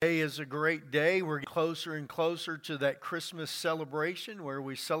Today is a great day. We're closer and closer to that Christmas celebration where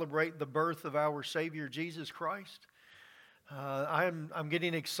we celebrate the birth of our Savior Jesus Christ. I'm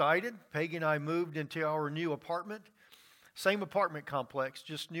getting excited. Peggy and I moved into our new apartment. Same apartment complex,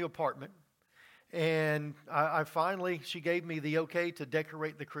 just new apartment. And I finally, she gave me the okay to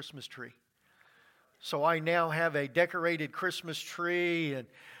decorate the Christmas tree. So I now have a decorated Christmas tree, and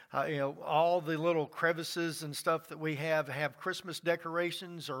all the little crevices and stuff that we have Christmas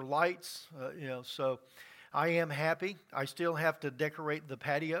decorations or lights. So I am happy. I still have to decorate the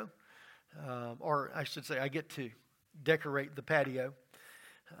patio, or I should say, I get to decorate the patio.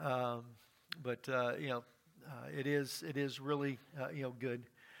 It is really good.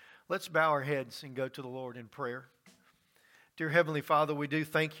 Let's bow our heads and go to the Lord in prayer. Dear Heavenly Father, we do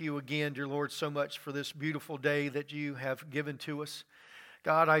thank you again, dear Lord, so much for this beautiful day that you have given to us.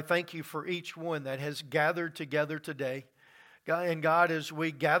 God, I thank you for each one that has gathered together today. God, as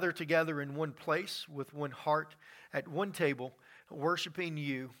we gather together in one place with one heart at one table, worshiping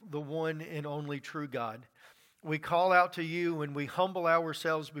you, the one and only true God, we call out to you and we humble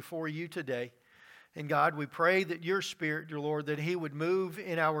ourselves before you today. And God, we pray that your Spirit, dear Lord, that He would move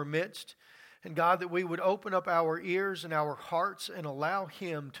in our midst. And God, that we would open up our ears and our hearts and allow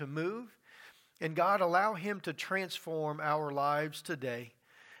Him to move. And God, allow Him to transform our lives today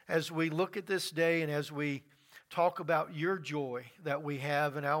as we look at this day and as we talk about your joy that we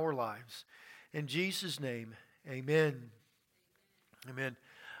have in our lives. In Jesus' name, amen. Amen.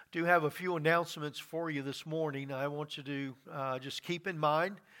 I do have a few announcements for you this morning. I want you to just keep in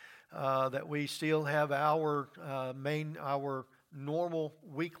mind that we still have our normal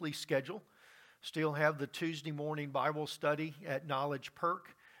weekly schedule. Still have the Tuesday morning Bible study at Knowledge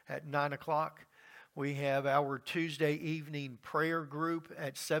Perk at 9 o'clock. We have our Tuesday evening prayer group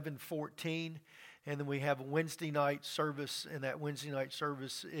at 7:14. And then we have a Wednesday night service, and that Wednesday night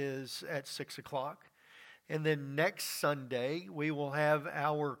service is at 6 o'clock. And then next Sunday, we will have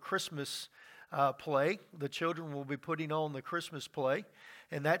our Christmas play. The children will be putting on the Christmas play.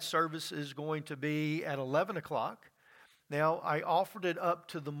 And that service is going to be at 11 o'clock. Now, I offered it up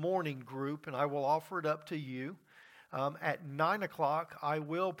to the morning group, and I will offer it up to you. At 9 o'clock, I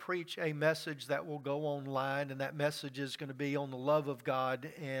will preach a message that will go online, and that message is going to be on the love of God,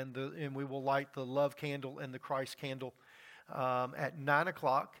 and we will light the love candle and the Christ candle at 9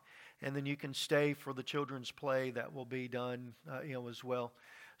 o'clock. And then you can stay for the children's play that will be done as well.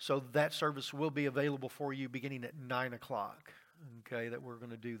 So that service will be available for you beginning at 9 o'clock, okay, that we're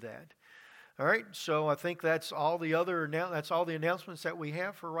going to do that. All right, so I think that's all the announcements that we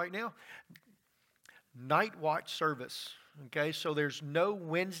have for right now. Night watch service. Okay, so there's no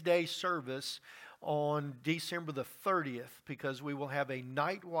Wednesday service on December the 30th because we will have a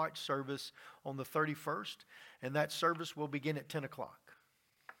night watch service on the 31st, and that service will begin at 10 o'clock.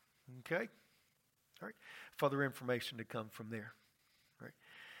 Okay? All right. Further information to come from there. All right.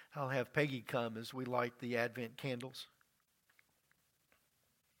 I'll have Peggy come as we light the Advent candles.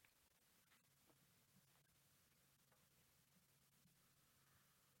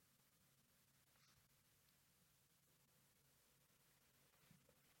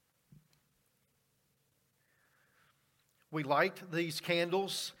 We light these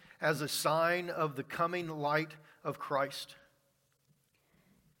candles as a sign of the coming light of Christ.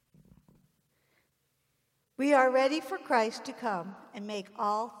 We are ready for Christ to come and make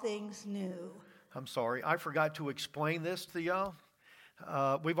all things new. I'm sorry, I forgot to explain this to y'all.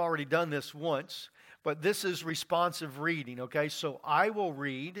 We've already done this once, but this is responsive reading, okay? So I will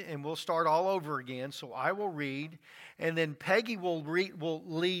read, and we'll start all over again. So I will read, and then Peggy will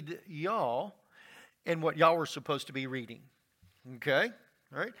lead y'all in what y'all were supposed to be reading. Okay?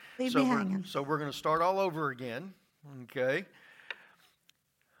 All right? Leave me hanging. So we're going to start all over again. Okay?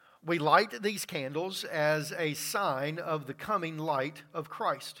 We light these candles as a sign of the coming light of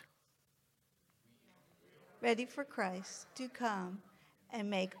Christ. Ready for Christ to come and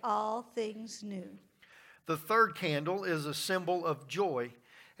make all things new. The third candle is a symbol of joy,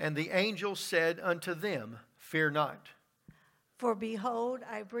 and the angel said unto them, Fear not. For behold,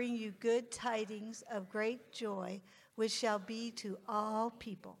 I bring you good tidings of great joy, which shall be to all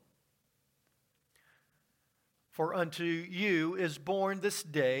people. For unto you is born this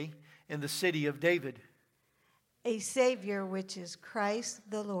day in the city of David a Savior, which is Christ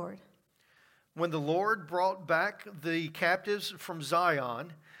the Lord. When the Lord brought back the captives from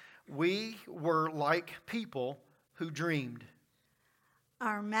Zion, we were like people who dreamed.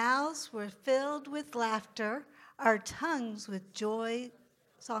 Our mouths were filled with laughter, our tongues with joy,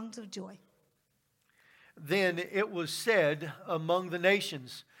 songs of joy. Then it was said among the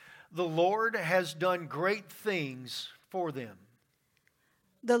nations, The Lord has done great things for them.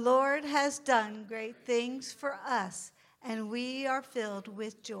 The Lord has done great things for us, and we are filled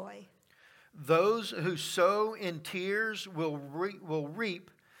with joy. Those who sow in tears will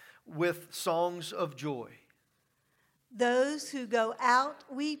reap with songs of joy. Those who go out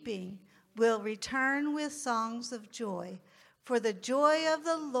weeping will return with songs of joy, for the joy of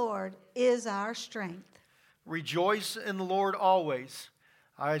the Lord is our strength. Rejoice in the Lord always.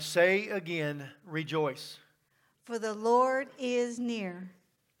 I say again, rejoice. For the Lord is near.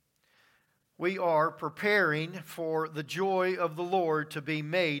 We are preparing for the joy of the Lord to be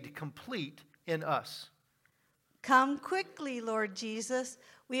made complete in us. Come quickly, Lord Jesus.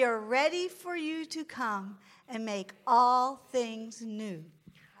 We are ready for you to come and make all things new.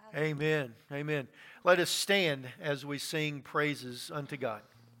 Amen. Amen. Let us stand as we sing praises unto God.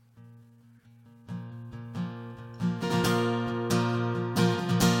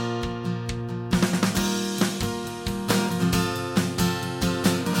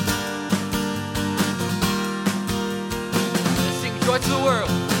 Joy to the world.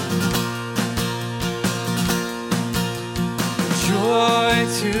 Joy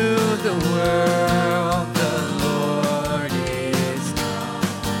to the world, the Lord is come.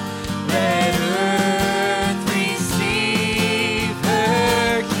 Let earth receive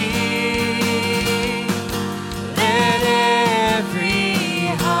her King. Let every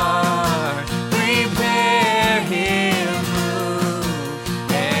heart prepare Him move,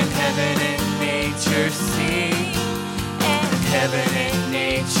 and heaven and nature sing. Heaven and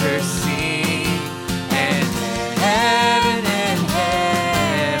nature sing, and heaven and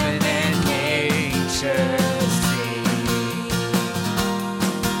nature sing.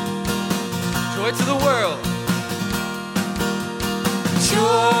 Joy to the world.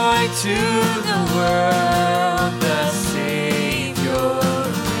 Joy to the world, the Savior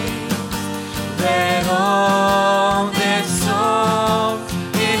reigns. Let all their songs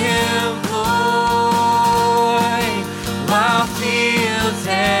employ, while fields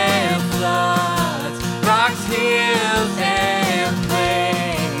and floods, rocks, hills, and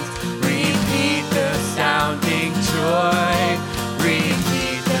plains repeat the sounding joy.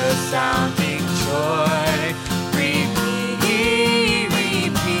 Repeat the sounding joy. Repeat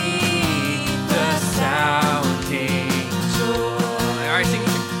the sounding joy. All right, sing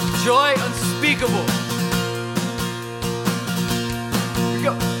joy unspeakable. Here we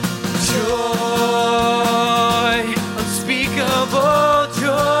go. Joy, unspeakable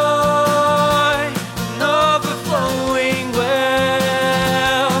joy, an overflowing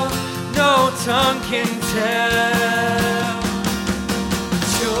well, no tongue can tell.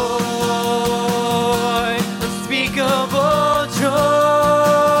 Joy, unspeakable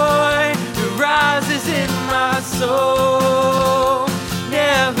joy, it rises in my soul,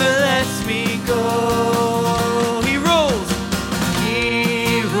 never lets me go. He rules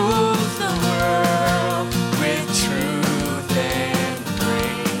the world with truth and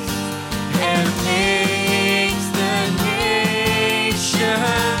grace, and makes the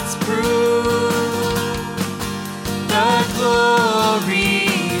nations prove the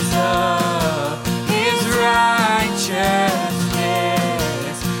glories of His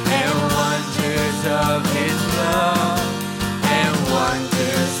righteousness, and wonders of His love, and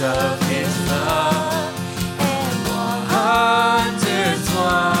wonders of His love, and wonders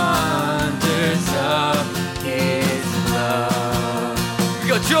of His love. Here we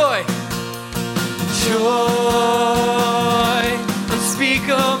go, joy. Joy,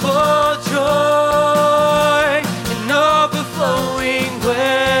 unspeakable joy, an overflowing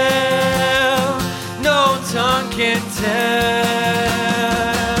well, no tongue can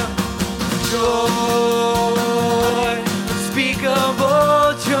tell. Joy,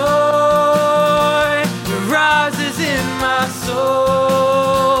 unspeakable joy, it rises in my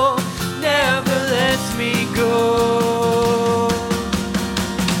soul, never lets me go.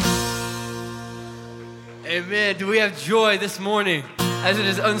 Amen. Do we have joy this morning as it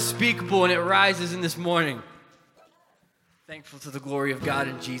is unspeakable and it rises in this morning? Thankful to the glory of God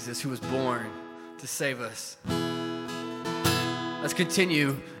in Jesus, who was born to save us. Let's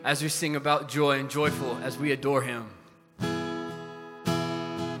continue as we sing about joy and joyful as we adore Him.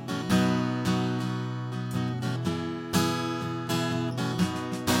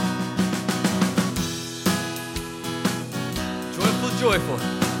 Joyful, joyful.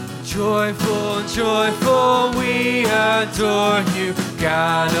 Joyful, joyful, we adore you,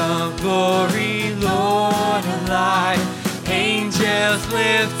 God of glory, Lord of light. Angels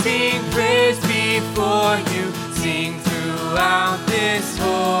lifting praise before you, sing throughout this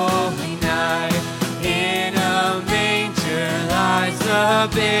holy night. In a manger lies the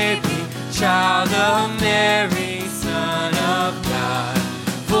baby, child of Mary, Son of God.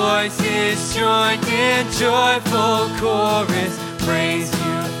 Voices joined in joyful chorus, praise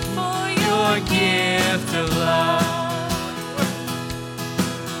you for your gift of love.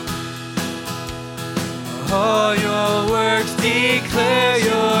 All your works declare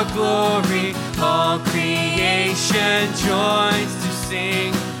your glory. All creation joins to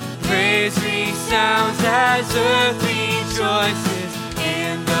sing. Praise resounds as earth rejoices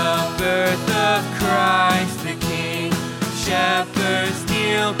in the birth of Christ the King. Shepherds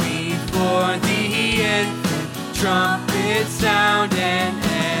kneel before the infant. Trumpets sound and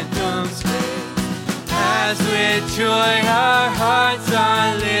anthems raise. As with joy our hearts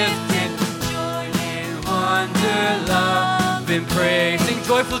are lifted, wonder, love, and praise. Sing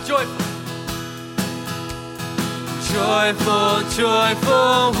joyful, joyful. Joyful,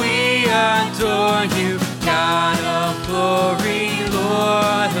 joyful, we adore you. God of glory,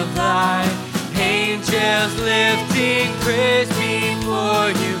 Lord of light. Angels lifting praise before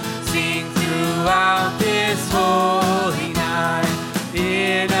you. Sing throughout this holy night.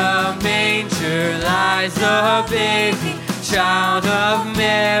 In a manger lies a baby, child of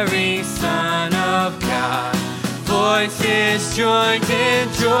Mary, Son of God. Voices joined in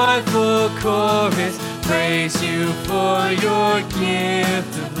joyful chorus, praise you for your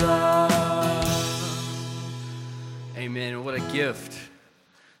gift of love. Amen. What a gift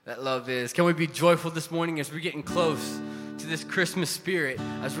that love is. Can we be joyful this morning as we're getting close to this Christmas spirit,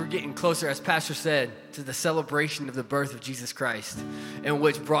 as we're getting closer, as Pastor said, to the celebration of the birth of Jesus Christ, and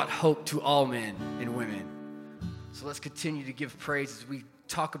which brought hope to all men and women. So let's continue to give praise as we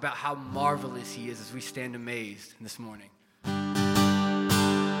talk about how marvelous he is as we stand amazed this morning.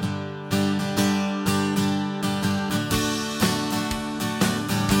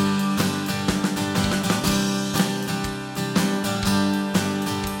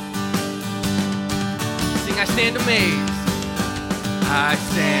 Sing, I stand amazed. I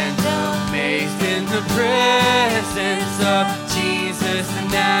stand amazed in the presence of Jesus the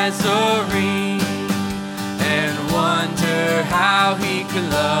Nazarene, and wonder how he could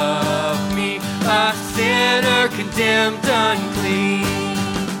love me, a sinner condemned unclean.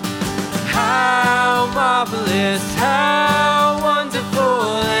 How marvelous, how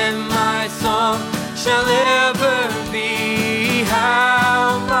wonderful, and my song shall ever be.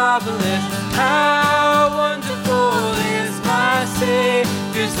 How marvelous, how wonderful is my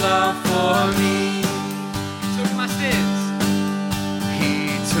Savior's love for me. He took my sins. He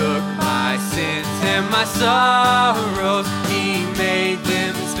took my sins and my sorrows. He made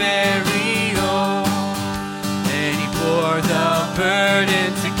them his very own. And he bore the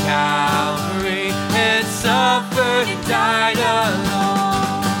burden to Calvary and suffered and died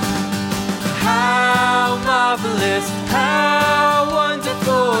alone. How marvelous, how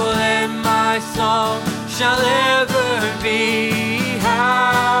wonderful, and my song shall ever be.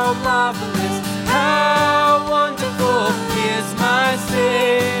 How marvelous, how wonderful is my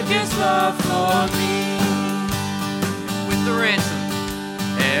Savior's love for me. With the ransom,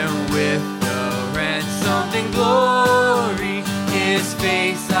 and with the ransom in glory, his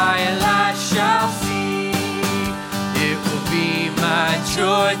face I at last shall see. It will be my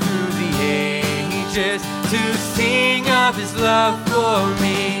joy through the ages to sing of his love for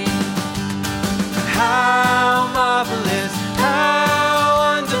me. How marvelous, how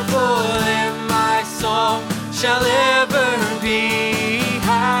wonderful, and my song shall ever be.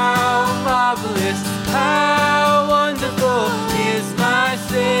 How marvelous, how wonderful is my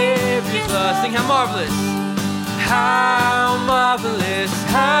Savior's love. Sing how marvelous. How marvelous,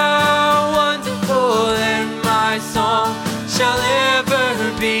 how wonderful, and my song shall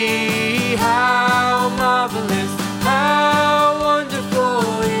ever be. How marvelous, how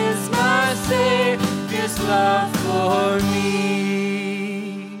wonderful is my Savior's love for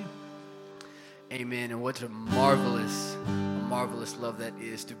me. Amen. And what a marvelous love that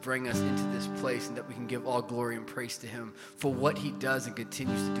is, to bring us into this place and that we can give all glory and praise to him for what he does and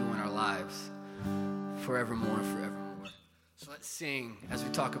continues to do in our lives forevermore and forevermore. So let's sing as we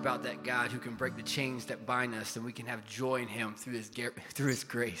talk about that God who can break the chains that bind us, and we can have joy in him through his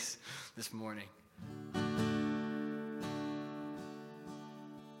grace this morning.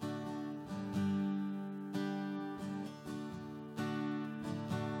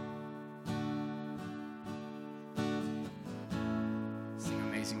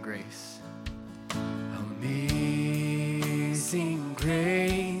 Amazing grace. Amazing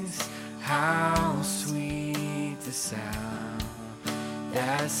grace, how sweet the sound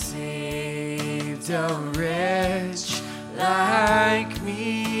that saved a wretch like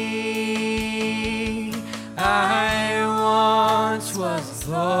me. I once was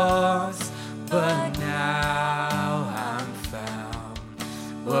lost, but now I'm found.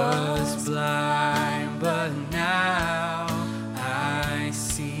 Was blind, but now I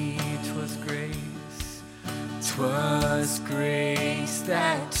see 'twas grace. 'Twas grace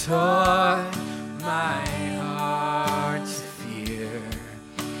that taught my heart to fear,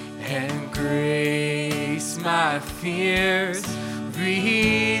 and grace my fears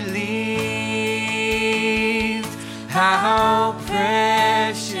relieved. How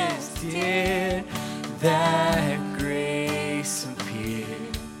precious did that grace appear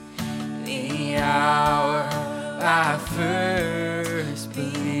the hour I first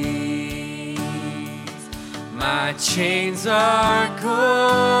believed. My chains are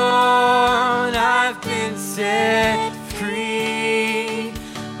gone, I've been set free.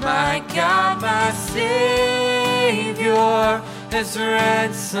 My God, my Savior has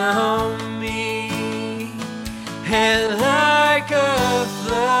ransomed me. And like a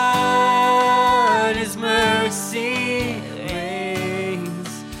flood, His mercy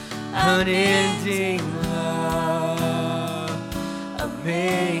reigns. Unending love,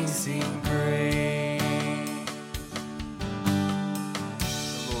 amazing grace.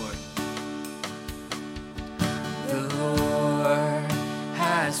 The Lord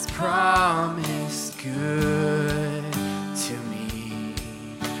has promised good to me.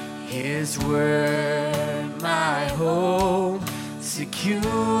 His word my hope secures.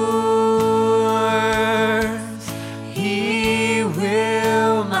 He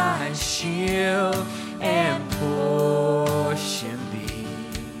will my shield and portion be,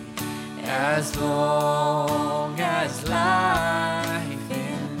 as long as life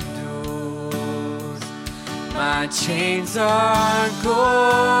endures. My chains are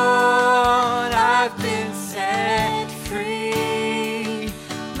gone, I've been set free.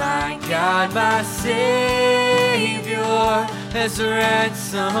 My God, my Savior has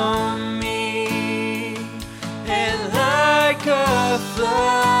ransomed me. And like a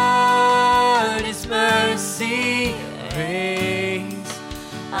flood, His mercy reigns.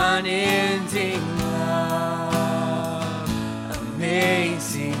 Unending love,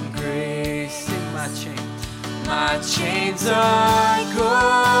 amazing grace. Sing my chains. My chains are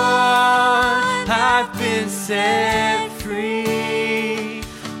gone, I've been set free.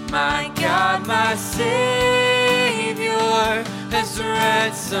 My God, my Savior has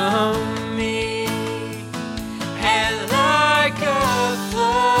ransomed me. And like a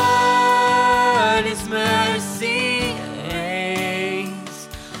flood, His mercy reigns.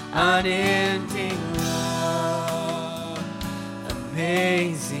 Unending love,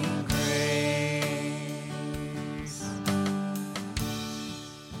 amazing grace.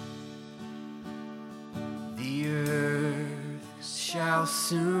 The earth shall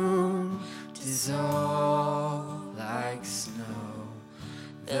soon dissolve like snow.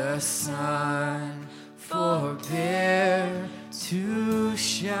 The sun forbear to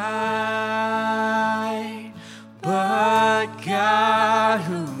shine, but God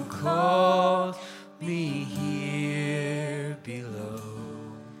who called me here below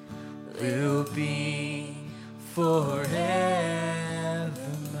will be forever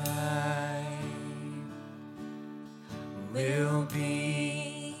mine. Will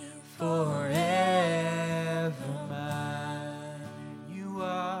be forever mine.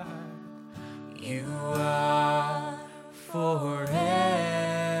 You are forever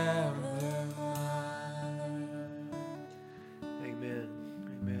mine. Amen.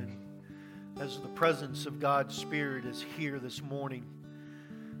 Amen. As the presence of God's Spirit is here this morning,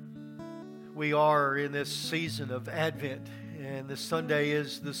 we are in this season of Advent, and this Sunday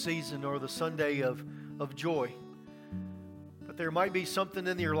is the season or the Sunday of joy. But there might be something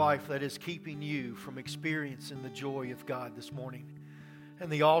in your life that is keeping you from experiencing the joy of God this morning. And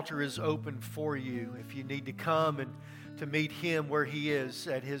the altar is open for you. If you need to come and to meet Him where He is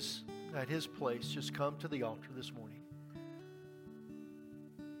at His place, just come to the altar this morning.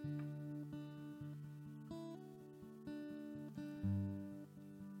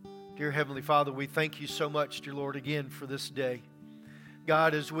 Dear Heavenly Father, we thank You so much, dear Lord, again for this day.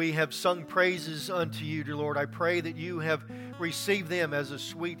 God, as we have sung praises unto You, dear Lord, I pray that You have received them as a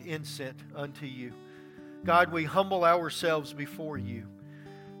sweet incense unto You. God, we humble ourselves before You.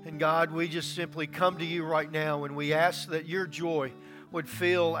 And God, we just simply come to You right now, and we ask that Your joy would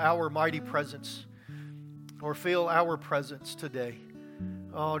fill our mighty presence, or fill our presence today.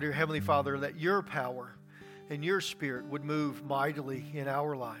 Oh, dear Heavenly Father, that Your power and Your Spirit would move mightily in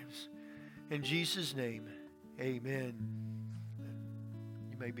our lives. In Jesus' name, amen.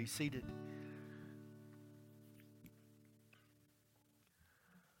 You may be seated.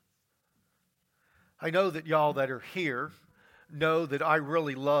 I know that y'all that are here know that I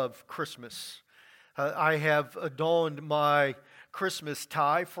really love Christmas. I have adorned my Christmas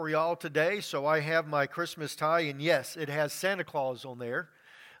tie for y'all today. So I have my Christmas tie, and yes, it has Santa Claus on there.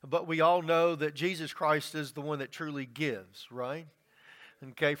 But we all know that Jesus Christ is the one that truly gives, right?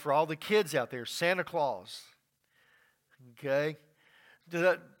 Okay, for all the kids out there, Santa Claus. Okay,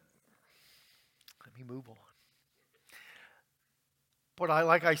 let me move on. But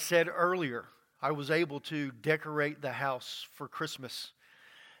like I said earlier, I was able to decorate the house for Christmas.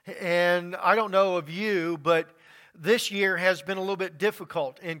 And I don't know of you, but this year has been a little bit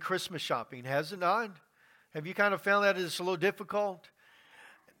difficult in Christmas shopping, has it not? Have you kind of found that it's a little difficult?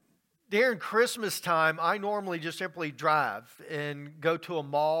 During Christmas time, I normally just simply drive and go to a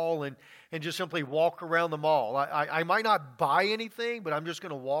mall and just simply walk around the mall. I might not buy anything, but I'm just going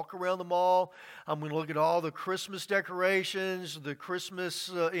to walk around the mall. I'm going to look at all the Christmas decorations, the Christmas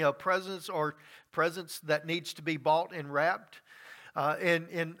presents or presents that needs to be bought and wrapped.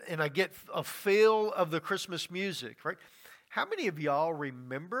 And I get a feel of the Christmas music, right? How many of y'all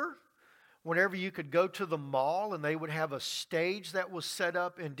remember whenever you could go to the mall and they would have a stage that was set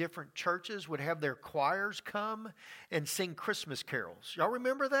up in different churches, would have their choirs come and sing Christmas carols? Y'all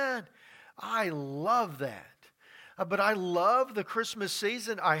remember that? I love that. But I love the Christmas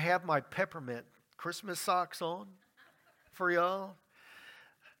season. I have my peppermint Christmas socks on for y'all.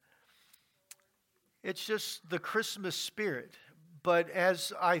 It's just the Christmas spirit. But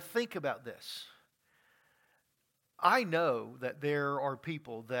as I think about this, I know that there are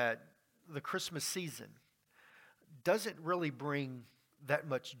people that the Christmas season doesn't really bring that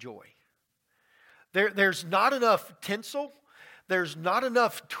much joy. There's not enough tinsel. There's not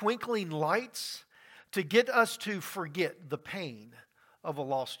enough twinkling lights to get us to forget the pain of a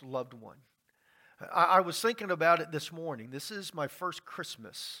lost loved one. I was thinking about it this morning. This is my first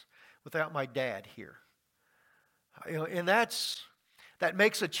Christmas without my dad here. And that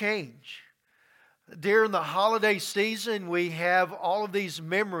makes a change. During the holiday season, we have all of these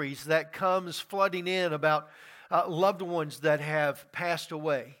memories that comes flooding in about loved ones that have passed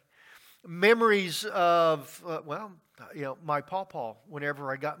away. Memories of, my pawpaw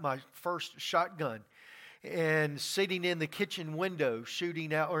whenever I got my first shotgun and sitting in the kitchen window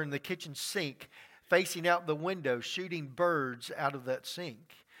shooting out, or in the kitchen sink, facing out the window, shooting birds out of that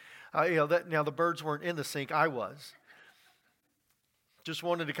sink. Now the birds weren't in the sink, I was. Just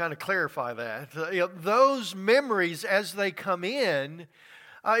wanted to kind of clarify that. Those memories, as they come in,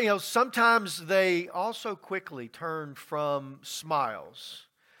 sometimes they also quickly turn from smiles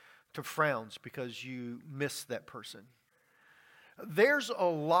to frowns because you miss that person. There's a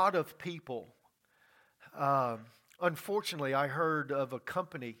lot of people. Unfortunately, I heard of a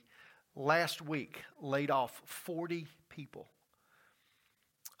company last week laid off 40 people.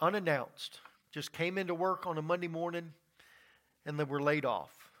 Unannounced. Just came into work on a Monday morning and they were laid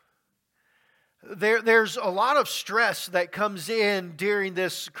off. There's a lot of stress that comes in during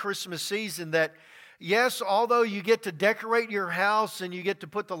this Christmas season that, yes, although you get to decorate your house and you get to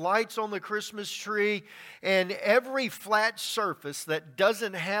put the lights on the Christmas tree, and every flat surface that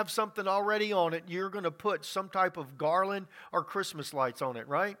doesn't have something already on it, you're going to put some type of garland or Christmas lights on it,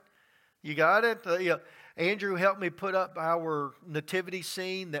 right? You got it? Andrew helped me put up our nativity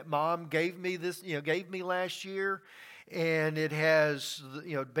scene that Mom gave me last year. And it has,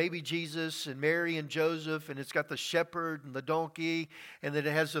 baby Jesus and Mary and Joseph, and it's got the shepherd and the donkey, and then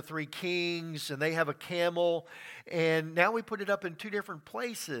it has the three kings, and they have a camel. And now we put it up in two different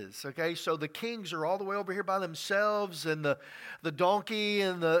places, okay? So the kings are all the way over here by themselves, and the donkey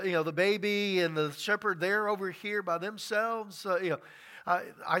and the baby and the shepherd, they're over here by themselves.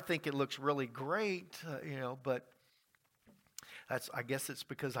 I think it looks really great, but I guess it's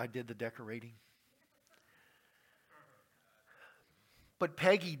because I did the decorating. But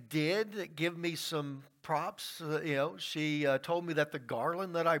Peggy did give me some props. She told me that the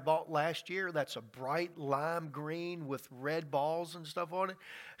garland that I bought last year, that's a bright lime green with red balls and stuff on it.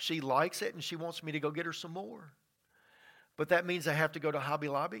 She likes it and she wants me to go get her some more. But that means I have to go to Hobby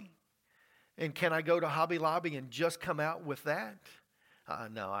Lobby. And can I go to Hobby Lobby and just come out with that?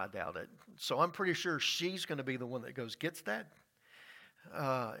 No, I doubt it. So I'm pretty sure she's going to be the one that gets that.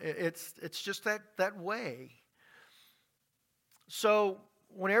 It's just that way. So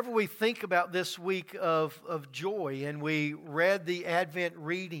whenever we think about this week of joy, and we read the Advent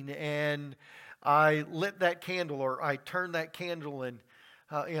reading, and I lit that candle, or I turned that candle and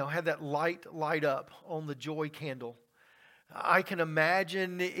had that light up on the joy candle, I can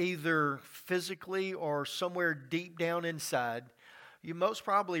imagine either physically or somewhere deep down inside, you most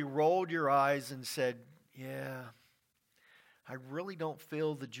probably rolled your eyes and said, yeah, I really don't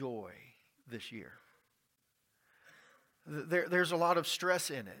feel the joy this year. There's a lot of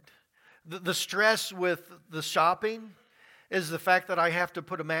stress in it. The stress with the shopping is the fact that I have to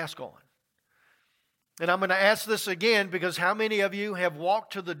put a mask on. And I'm going to ask this again because how many of you have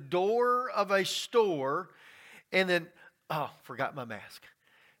walked to the door of a store and then, forgot my mask,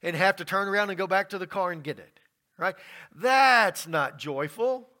 and have to turn around and go back to the car and get it, right? That's not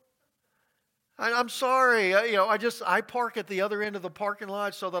joyful. I'm sorry, I park at the other end of the parking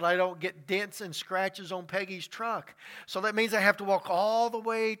lot so that I don't get dents and scratches on Peggy's truck. So that means I have to walk all the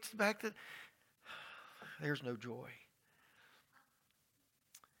way back to, there's no joy.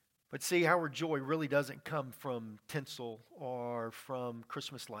 But see, our joy really doesn't come from tinsel or from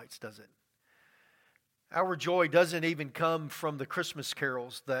Christmas lights, does it? Our joy doesn't even come from the Christmas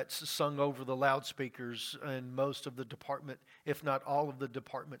carols that's sung over the loudspeakers in most of the department, if not all of the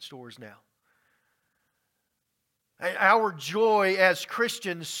department stores now. Our joy as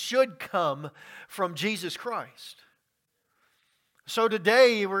Christians should come from Jesus Christ. So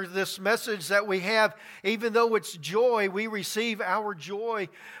today, this message that we have, even though it's joy, we receive our joy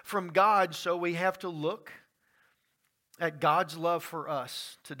from God, so we have to look at God's love for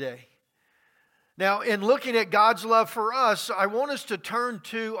us today. Now, in looking at God's love for us, I want us to turn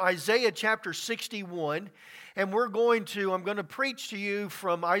to Isaiah chapter 61, and I'm going to preach to you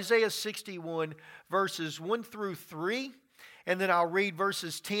from Isaiah 61, verses 1 through 3, and then I'll read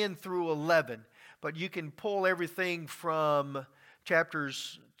verses 10 through 11. But you can pull everything from chapter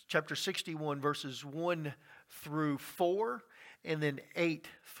 61, verses 1 through 4, and then 8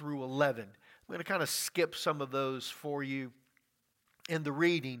 through 11. I'm going to kind of skip some of those for you in the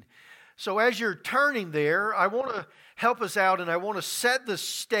reading. So as you're turning there, I want to help us out, and I want to set the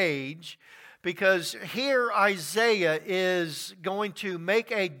stage, because here Isaiah is going to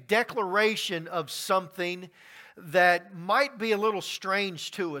make a declaration of something that might be a little strange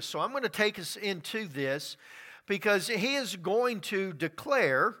to us. So I'm going to take us into this, because he is going to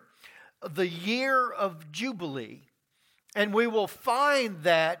declare the year of Jubilee. And we will find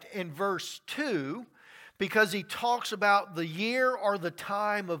that in verse 2, because he talks about the year or the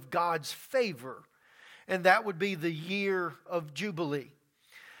time of God's favor. And that would be the year of Jubilee.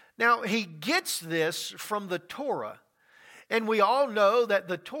 Now, he gets this from the Torah. And we all know that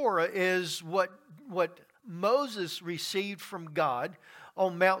the Torah is what Moses received from God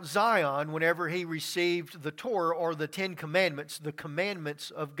on Mount Zion whenever he received the Torah, or the Ten Commandments, the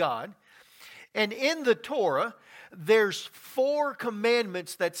commandments of God. And in the Torah, there's 4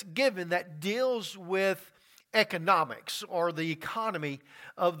 commandments that's given that deals with economics, or the economy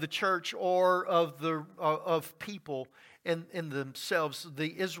of the church, or of people in themselves,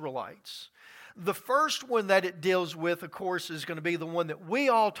 the Israelites. The first one that it deals with, of course, is going to be the one that we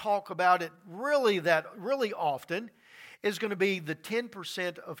all talk about it really often, is going to be the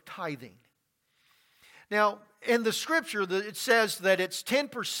 10% of tithing. Now, in the scripture, it says that it's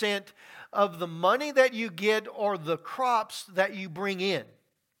 10% of the money that you get or the crops that you bring in.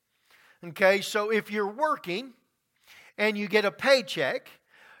 Okay, so if you're working and you get a paycheck,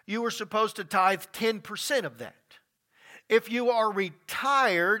 you are supposed to tithe 10% of that. If you are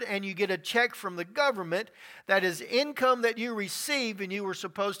retired and you get a check from the government, that is income that you receive, and you are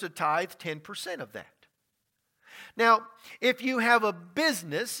supposed to tithe 10% of that. Now, if you have a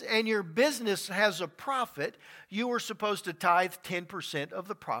business and your business has a profit, you are supposed to tithe 10% of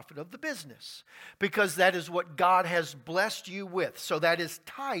the profit of the business, because that is what God has blessed you with. So that is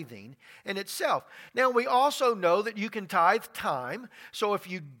tithing in itself. Now, we also know that you can tithe time. So if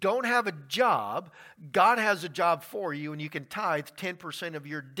you don't have a job, God has a job for you, and you can tithe 10% of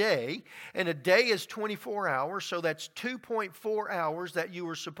your day. And a day is 24 hours, so that's 2.4 hours that you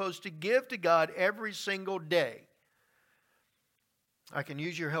are supposed to give to God every single day. I can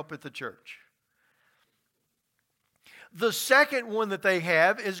use your help at the church. The second one that they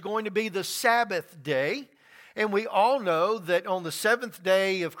have is going to be the Sabbath day. And we all know that on the 7th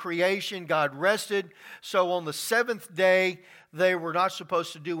day of creation, God rested. So on the 7th day, they were not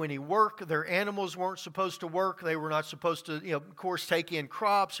supposed to do any work. Their animals weren't supposed to work. They were not supposed to, of course, take in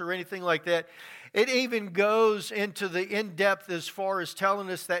crops or anything like that. It even goes into the in-depth as far as telling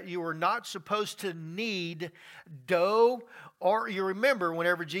us that you are not supposed to knead dough. Or you remember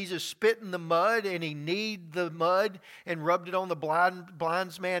whenever Jesus spit in the mud and he kneaded the mud and rubbed it on the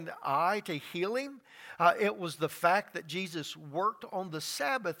blind man's eye to heal him? It was the fact that Jesus worked on the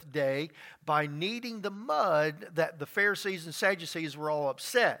Sabbath day by kneading the mud that the Pharisees and Sadducees were all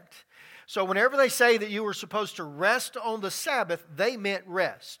upset. So whenever they say that you were supposed to rest on the Sabbath, they meant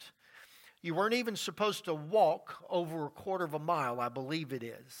rest. You weren't even supposed to walk over a quarter of a mile, I believe it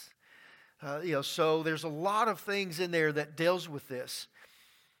is. So there's a lot of things in there that deals with this.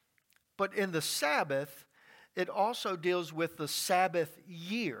 But in the Sabbath, it also deals with the Sabbath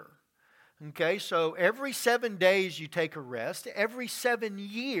year. Okay, so every 7 days you take a rest. Every 7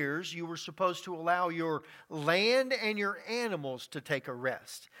 years you were supposed to allow your land and your animals to take a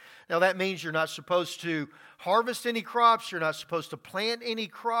rest. Now that means you're not supposed to harvest any crops. You're not supposed to plant any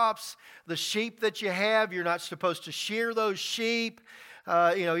crops. The sheep that you have, you're not supposed to shear those sheep.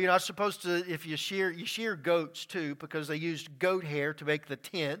 You're not supposed to, if you shear goats too, because they used goat hair to make the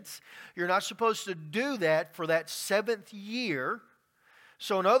tents. You're not supposed to do that for that 7th year.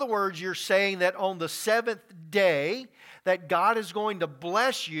 So in other words, you're saying that on the 7th day, that God is going to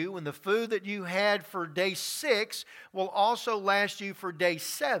bless you, and the food that you had for day 6 will also last you for day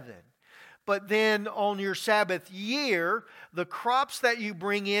 7. But then on your Sabbath year, the crops that you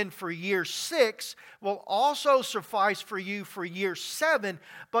bring in for year 6 will also suffice for you for year 7,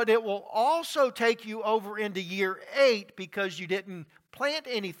 but it will also take you over into year 8 because you didn't plant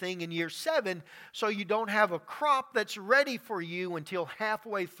anything in year 7, so you don't have a crop that's ready for you until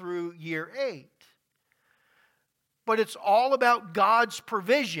halfway through year 8. But it's all about God's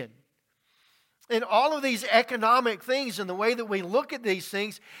provision. And all of these economic things and the way that we look at these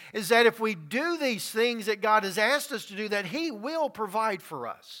things is that if we do these things that God has asked us to do, that He will provide for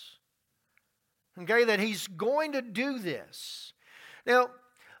us. Okay, that He's going to do this. Now,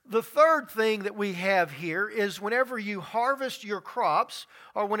 the third thing that we have here is whenever you harvest your crops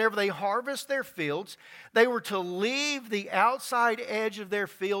or whenever they harvest their fields, they were to leave the outside edge of their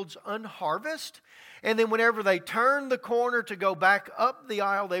fields unharvested. And then whenever they turned the corner to go back up the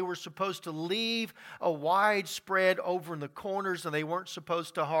aisle, they were supposed to leave a wide spread over in the corners, and they weren't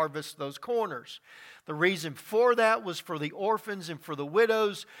supposed to harvest those corners. The reason for that was for the orphans and for the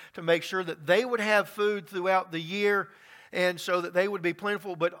widows, to make sure that they would have food throughout the year, and so that they would be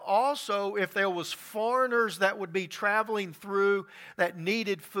plentiful. But also, if there was foreigners that would be traveling through that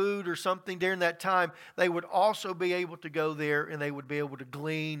needed food or something during that time, they would also be able to go there and they would be able to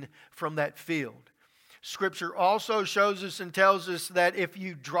glean from that field. Scripture also shows us and tells us that if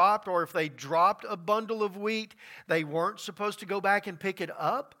they dropped a bundle of wheat, they weren't supposed to go back and pick it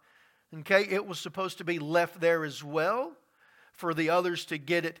up. Okay, it was supposed to be left there as well for the others to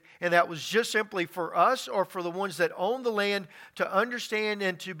get it. And that was just simply for us or for the ones that own the land to understand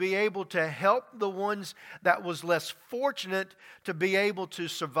and to be able to help the ones that was less fortunate to be able to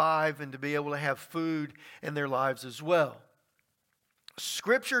survive and to be able to have food in their lives as well.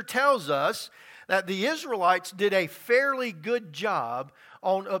 Scripture tells us that the Israelites did a fairly good job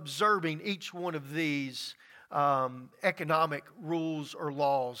on observing each one of these economic rules or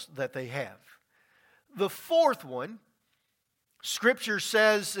laws that they have. The fourth one, Scripture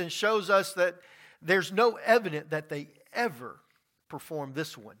says and shows us that there's no evidence that they ever performed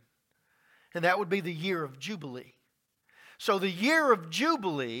this one. And that would be the year of Jubilee. So the year of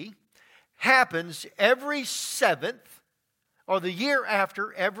Jubilee happens every 7th, or the year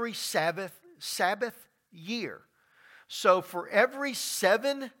after every Sabbath year. So for every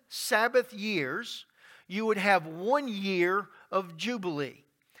 7 Sabbath years, you would have 1 year of Jubilee.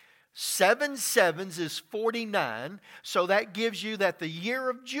 7 sevens is 49, so that gives you that the year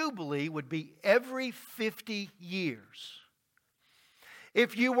of Jubilee would be every 50 years.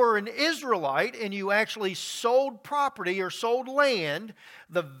 If you were an Israelite and you actually sold property or sold land,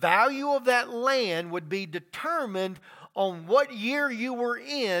 the value of that land would be determined on what year you were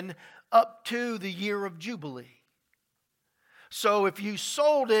in up to the year of Jubilee. So if you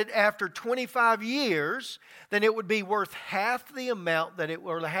sold it after 25 years, then it would be worth half the amount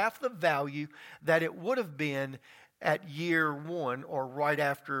or half the value that it would have been at year 1 or right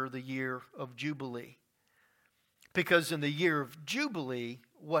after the year of Jubilee. Because in the year of Jubilee,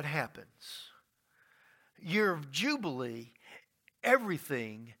 what happens? Year of Jubilee,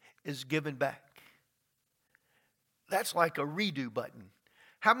 everything is given back. That's like a redo button.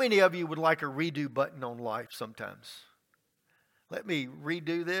 How many of you would like a redo button on life sometimes? Let me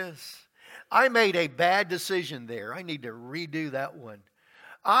redo this. I made a bad decision there. I need to redo that one.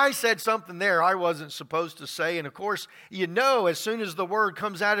 I said something there I wasn't supposed to say. And of course, as soon as the word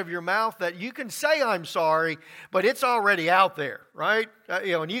comes out of your mouth that you can say I'm sorry, but it's already out there, right?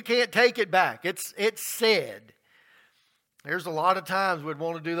 And you can't take it back. It's said. There's a lot of times we'd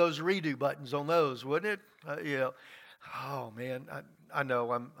want to do those redo buttons on those, wouldn't it? Oh man, I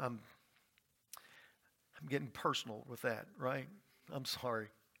know I'm getting personal with that, right? I'm sorry.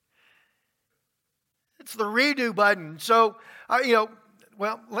 It's the redo button. So,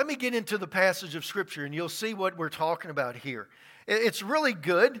 let me get into the passage of Scripture and you'll see what we're talking about here. It's really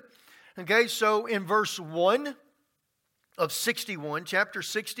good. Okay, so in verse 1 of 61, chapter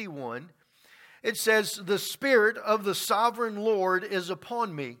 61, it says, "The Spirit of the Sovereign Lord is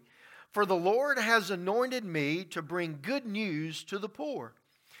upon me, for the Lord has anointed me to bring good news to the poor.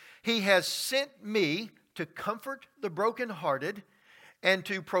 He has sent me to comfort the brokenhearted and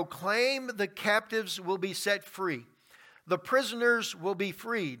to proclaim the captives will be set free. The prisoners will be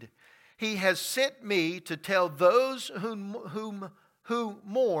freed. He has sent me to tell those who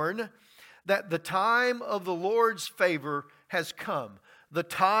mourn that the time of the Lord's favor has come. The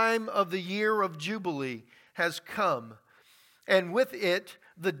time of the year of Jubilee has come. And with it,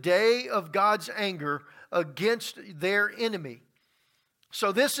 the day of God's anger against their enemy.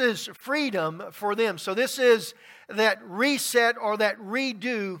 So this is freedom for them. So this is that reset or that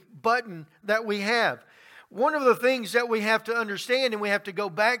redo button that we have. One of the things that we have to understand and we have to go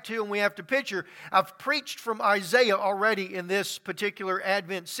back to and we have to picture, I've preached from Isaiah already in this particular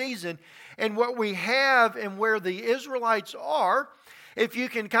Advent season, and what we have and where the Israelites are, if you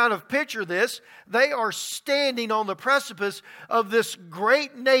can kind of picture this, they are standing on the precipice of this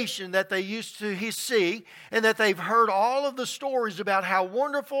great nation that they used to see, and that they've heard all of the stories about how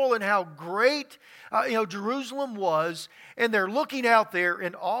wonderful and how great Jerusalem was, and they're looking out there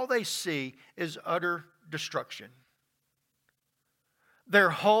and all they see is utter destruction. Their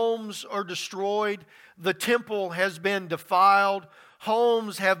homes are destroyed. The temple has been defiled.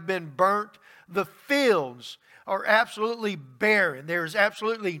 Homes have been burnt. The fields are absolutely barren. There is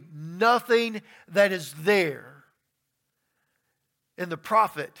absolutely nothing that is there. And the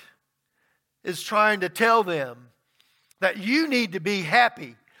prophet is trying to tell them that you need to be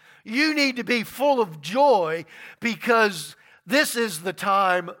happy. You need to be full of joy because this is the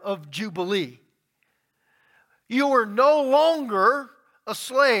time of Jubilee. You are no longer a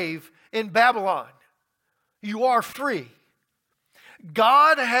slave in Babylon. You are free.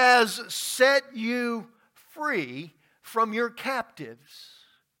 God has set you free from your captives.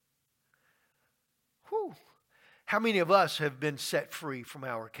 Whew. How many of us have been set free from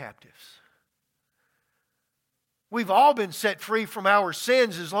our captives? We've all been set free from our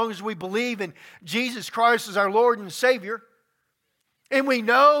sins as long as we believe in Jesus Christ as our Lord and Savior. And we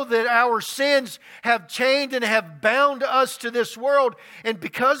know that our sins have chained and have bound us to this world. And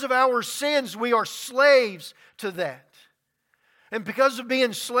because of our sins, we are slaves to that. And because of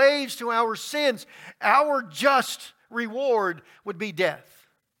being slaves to our sins, our just reward would be death.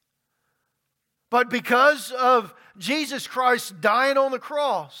 But because of Jesus Christ dying on the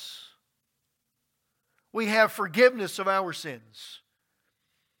cross, we have forgiveness of our sins.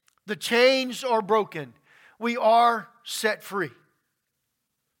 The chains are broken. We are set free.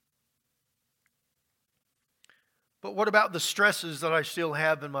 But what about the stresses that I still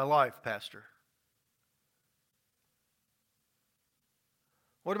have in my life, Pastor?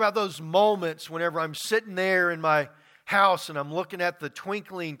 What about those moments whenever I'm sitting there in my house and I'm looking at the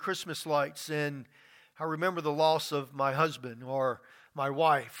twinkling Christmas lights and I remember the loss of my husband or my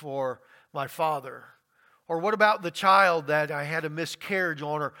wife or my father? Or what about the child that I had a miscarriage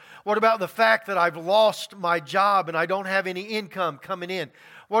on? Or what about the fact that I've lost my job and I don't have any income coming in?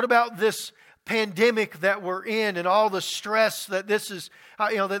 What about this pandemic that we're in and all the stress that this is,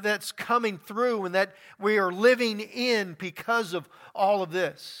 that's coming through and that we are living in because of all of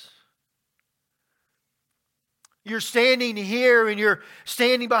this? You're standing here and you're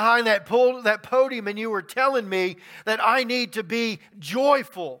standing behind that podium and you were telling me that I need to be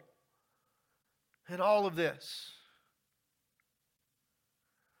joyful in all of this.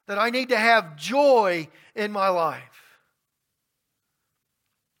 That I need to have joy in my life.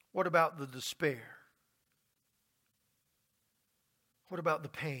 What about the despair? What about the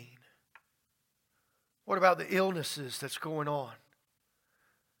pain? What about the illnesses that's going on?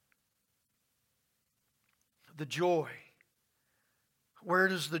 The joy. Where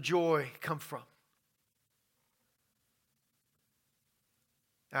does the joy come from?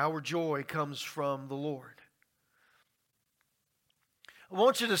 Our joy comes from the Lord. I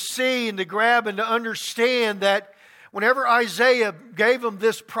want you to see and to grab and to understand that whenever Isaiah gave them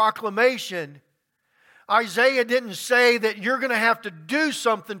this proclamation, Isaiah didn't say that you're going to have to do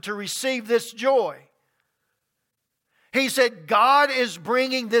something to receive this joy. He said, God is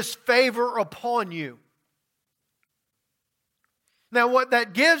bringing this favor upon you. Now, what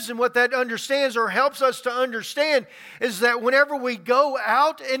that gives and what that understands or helps us to understand is that whenever we go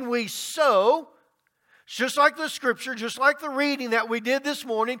out and we sow, just like the scripture, just like the reading that we did this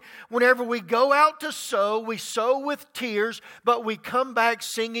morning, whenever we go out to sow, we sow with tears, but we come back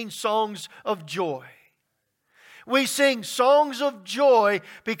singing songs of joy. We sing songs of joy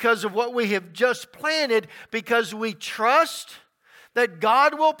because of what we have just planted, because we trust that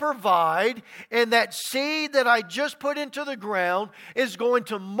God will provide, and that seed that I just put into the ground is going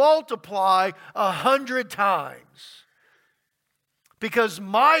to multiply 100 times. Because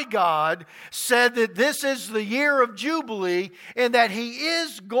my God said that this is the year of Jubilee and that He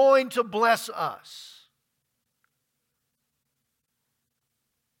is going to bless us.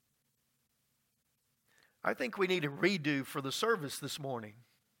 I think we need a redo for the service this morning.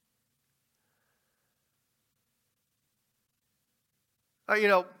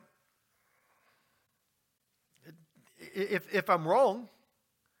 If I'm wrong,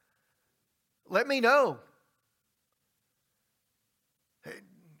 let me know.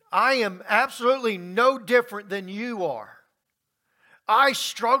 I am absolutely no different than you are. I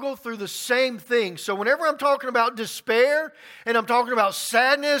struggle through the same thing. So whenever I'm talking about despair and I'm talking about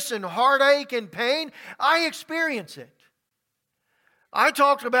sadness and heartache and pain, I experience it. I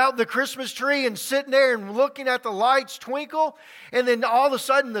talked about the Christmas tree and sitting there and looking at the lights twinkle, and then all of a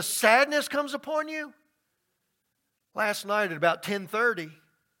sudden the sadness comes upon you. Last night at about 10:30,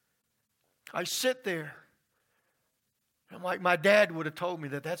 I sit there. I'm like, my dad would have told me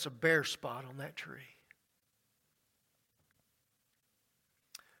that that's a bare spot on that tree.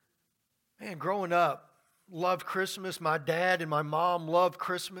 Man, growing up, loved Christmas. My dad and my mom loved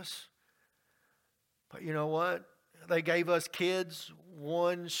Christmas. But you know what? They gave us kids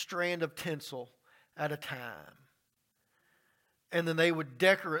one strand of tinsel at a time. And then they would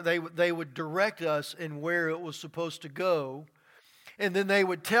decorate, they would direct us in where it was supposed to go. And then they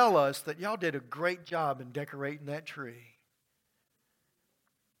would tell us that y'all did a great job in decorating that tree.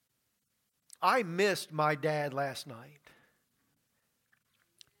 I missed my dad last night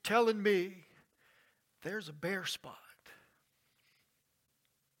telling me there's a bare spot.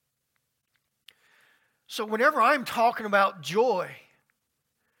 So whenever I'm talking about joy,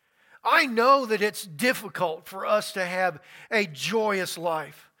 I know that it's difficult for us to have a joyous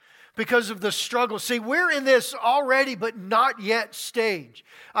life because of the struggle. See, we're in this already but not yet stage.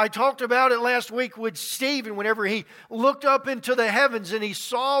 I talked about it last week with Stephen whenever he looked up into the heavens and he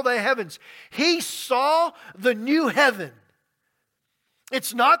saw the heavens. He saw the new heaven.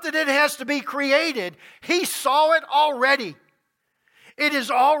 It's not that it has to be created. He saw it already. It is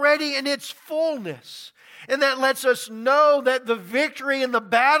already in its fullness. And that lets us know that the victory in the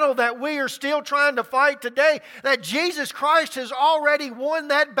battle that we are still trying to fight today, that Jesus Christ has already won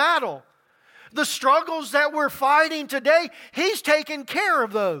that battle. The struggles that we're fighting today, He's taken care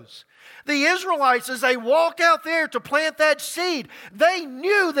of those. The Israelites, as they walked out there to plant that seed, they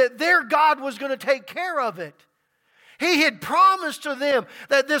knew that their God was going to take care of it. He had promised to them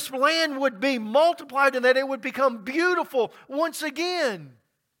that this land would be multiplied and that it would become beautiful once again.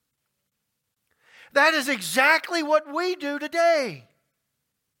 That is exactly what we do today.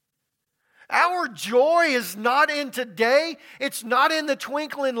 Our joy is not in today. It's not in the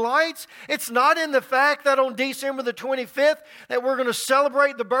twinkling lights. It's not in the fact that on December the 25th that we're going to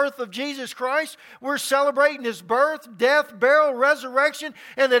celebrate the birth of Jesus Christ. We're celebrating His birth, death, burial, resurrection,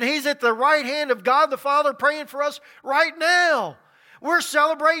 and that He's at the right hand of God the Father praying for us right now. We're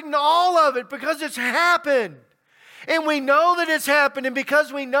celebrating all of it because it's happened. And we know that it's happened, and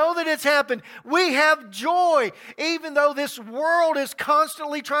because we know that it's happened, we have joy, even though this world is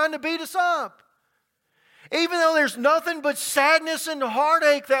constantly trying to beat us up. Even though there's nothing but sadness and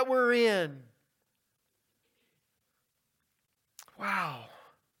heartache that we're in. Wow.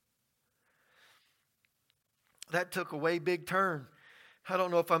 That took a way big turn. I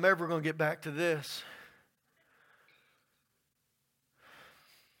don't know if I'm ever going to get back to this.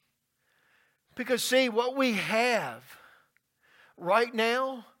 Because see, what we have right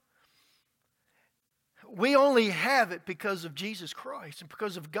now, we only have it because of Jesus Christ and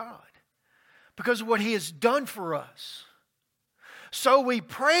because of God. Because of what He has done for us. So we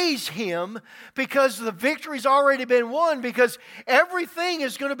praise Him because the victory's already been won, because everything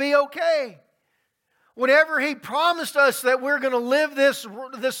is going to be okay. Whenever He promised us that we're going to live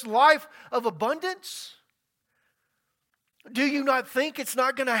this life of abundance, do you not think it's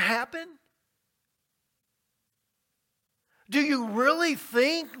not going to happen? Do you really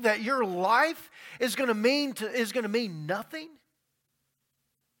think that your life is going to mean nothing?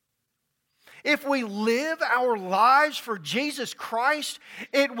 If we live our lives for Jesus Christ,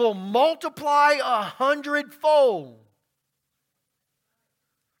 it will multiply 100-fold.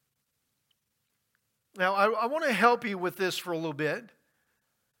 Now, I want to help you with this for a little bit,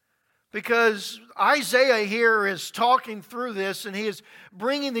 because Isaiah here is talking through this, and he is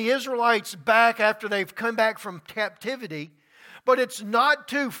bringing the Israelites back after they've come back from captivity. But it's not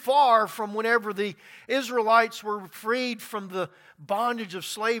too far from whenever the Israelites were freed from the bondage of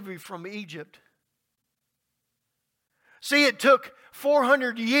slavery from Egypt. See, it took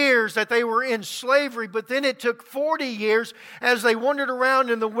 400 years that they were in slavery, but then it took 40 years as they wandered around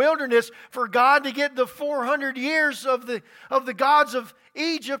in the wilderness for God to get the 400 years of the gods of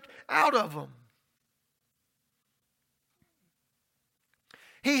Egypt out of them.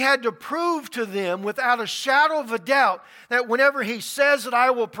 He had to prove to them without a shadow of a doubt that whenever He says that I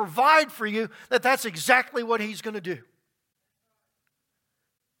will provide for you, that that's exactly what He's going to do.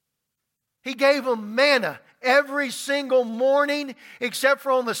 He gave them manna every single morning except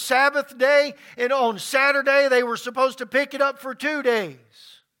for on the Sabbath day, and on Saturday they were supposed to pick it up for 2 days.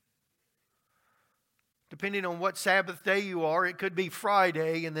 Depending on what Sabbath day you are, it could be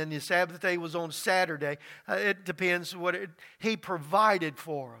Friday, and then the Sabbath day was on Saturday. It depends He provided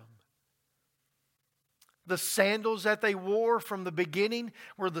for them. The sandals that they wore from the beginning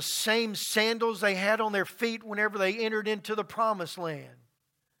were the same sandals they had on their feet whenever they entered into the promised land.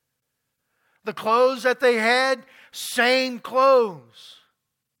 The clothes that they had, same clothes.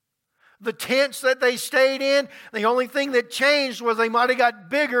 The tents that they stayed in, the only thing that changed was they might have got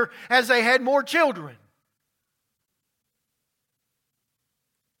bigger as they had more children.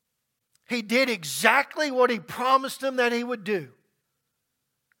 He did exactly what He promised them that He would do.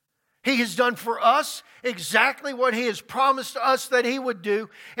 He has done for us exactly what He has promised us that He would do,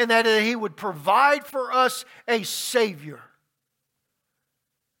 and that He would provide for us a Savior.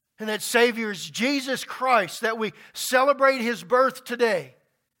 And that Savior is Jesus Christ, that we celebrate His birth today.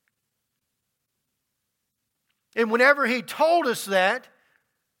 And whenever He told us that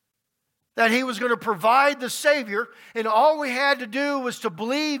He was going to provide the Savior, and all we had to do was to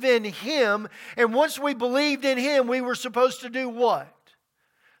believe in Him, and once we believed in Him, we were supposed to do what?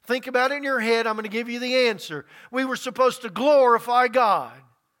 Think about it in your head. I'm going to give you the answer. We were supposed to glorify God.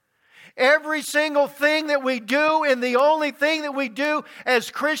 Every single thing that we do, and the only thing that we do as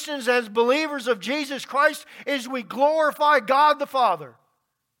Christians, as believers of Jesus Christ, is we glorify God the Father.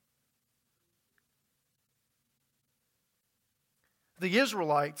 The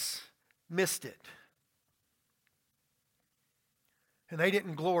Israelites missed it. And they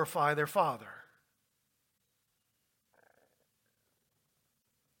didn't glorify their Father.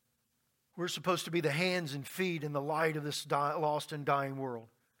 We're supposed to be the hands and feet and the light of this lost and dying world.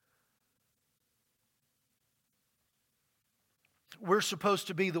 We're supposed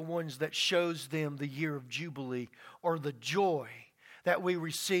to be the ones that shows them the year of Jubilee, or the joy that we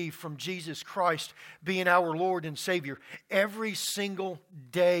receive from Jesus Christ being our Lord and Savior every single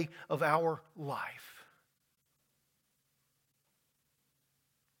day of our life.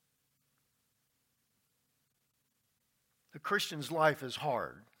 The Christian's life is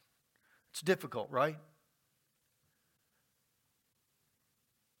hard. It's difficult, right?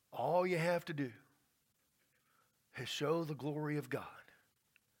 All you have to do is show the glory of God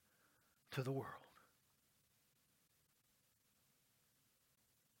to the world.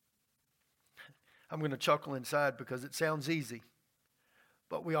 I'm going to chuckle inside because it sounds easy,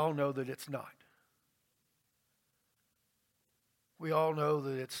 but we all know that it's not. We all know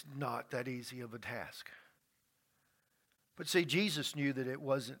that it's not that easy of a task. But see, Jesus knew that it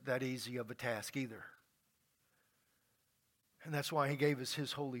wasn't that easy of a task either. And that's why He gave us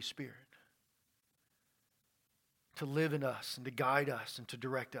His Holy Spirit to live in us and to guide us and to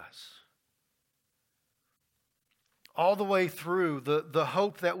direct us. All the way through the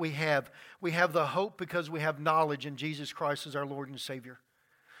hope that we have the hope because we have knowledge in Jesus Christ as our Lord and Savior.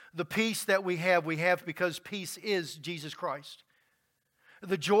 The peace that we have because peace is Jesus Christ.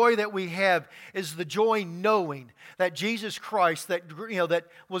 The joy that we have is the joy knowing that Jesus Christ, that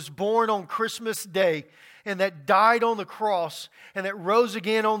was born on Christmas Day, and that died on the cross, and that rose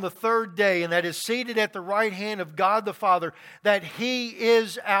again on the third day, and that is seated at the right hand of God the Father, that He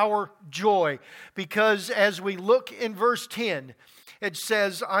is our joy. Because as we look in verse 10, it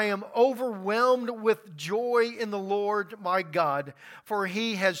says, I am overwhelmed with joy in the Lord my God, for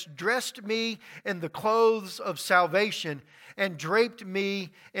He has dressed me in the clothes of salvation and draped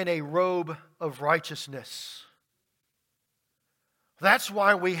me in a robe of righteousness. That's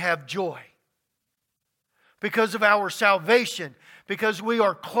why we have joy. Because of our salvation. Because we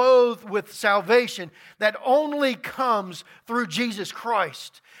are clothed with salvation that only comes through Jesus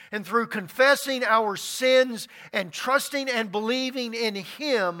Christ. And through confessing our sins and trusting and believing in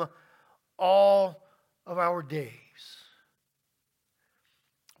Him all of our days.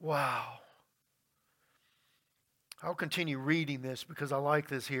 Wow. I'll continue reading this because I like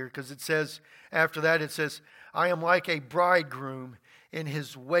this here. Because it says, after that it says, I am like a bridegroom in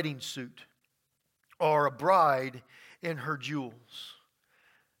his wedding suit, or a bride in her jewels.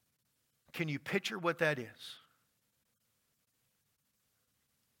 Can you picture what that is?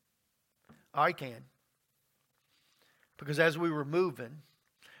 I can. Because as we were moving,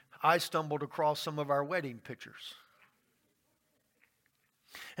 I stumbled across some of our wedding pictures.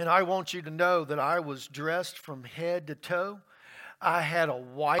 And I want you to know that I was dressed from head to toe. I had a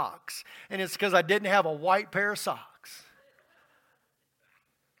white socks. And it's because I didn't have a white pair of socks.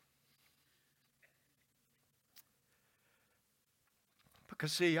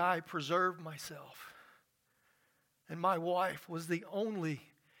 Because, see, I preserved myself. And my wife was the only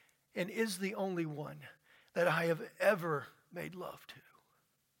and is the only one that I have ever made love to.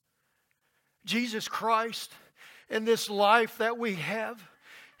 Jesus Christ, in this life that we have,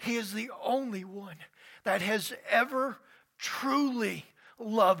 He is the only one that has ever truly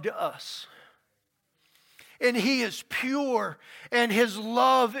loved us. And He is pure, and His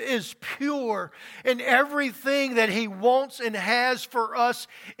love is pure, and everything that He wants and has for us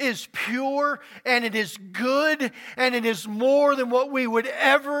is pure, and it is good, and it is more than what we would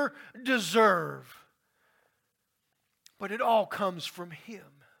ever deserve. But it all comes from Him.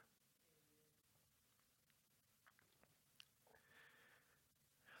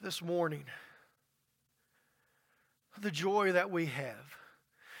 This morning, the joy that we have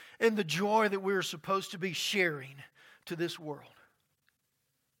and the joy that we're supposed to be sharing to this world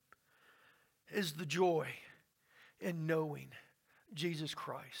is the joy in knowing Jesus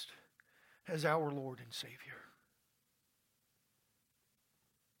Christ as our Lord and Savior.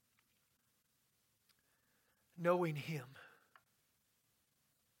 Knowing Him.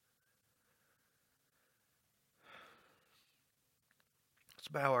 Let's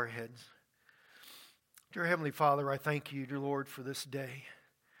bow our heads. Dear Heavenly Father, I thank You, dear Lord, for this day.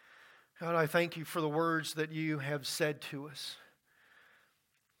 God, I thank You for the words that You have said to us.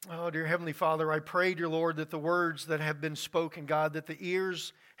 Oh, dear Heavenly Father, I pray, dear Lord, that the words that have been spoken, God, that the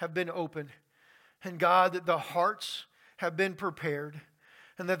ears have been opened, and God, that the hearts have been prepared,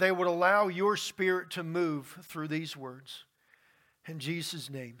 and that they would allow Your Spirit to move through these words. In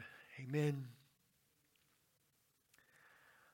Jesus' name, amen.